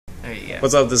There you go.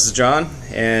 What's up? This is John,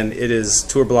 and it is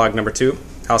tour blog number 2,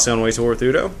 Halcyon Way Tour with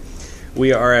U.D.O.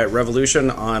 We are at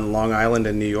Revolution on Long Island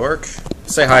in New York.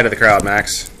 Say hi to the crowd,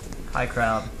 Max. Hi,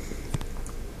 crowd.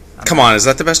 Come on, is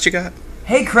that the best you got?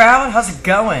 Hey, crowd, how's it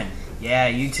going? Yeah,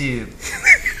 YouTube.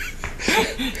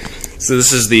 So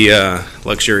this is the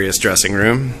luxurious dressing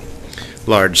room.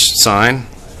 Large sign.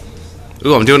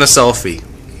 Ooh, I'm doing a selfie.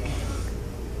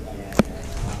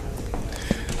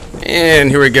 And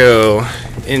here we go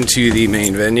into the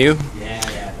main venue.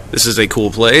 This is a cool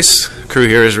place. Crew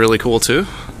here is really cool too.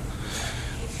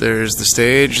 There's the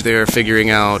stage. They're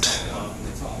figuring out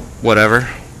whatever.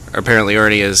 Apparently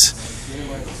Ernie is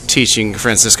teaching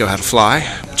Francisco how to fly,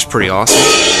 which is pretty awesome.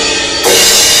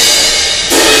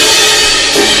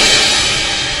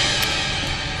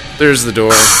 There's the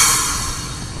door.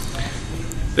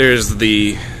 There's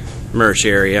the merch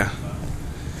area.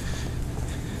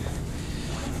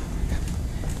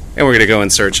 And we're going to go in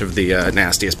search of the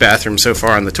nastiest bathroom so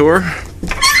far on the tour.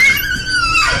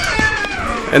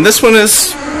 And this one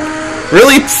is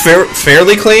really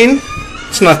fairly clean.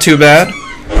 It's not too bad.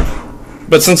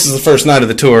 But since it's the first night of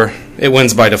the tour, it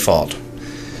wins by default.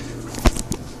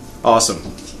 Awesome.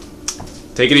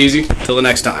 Take it easy. Till the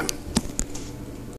next time.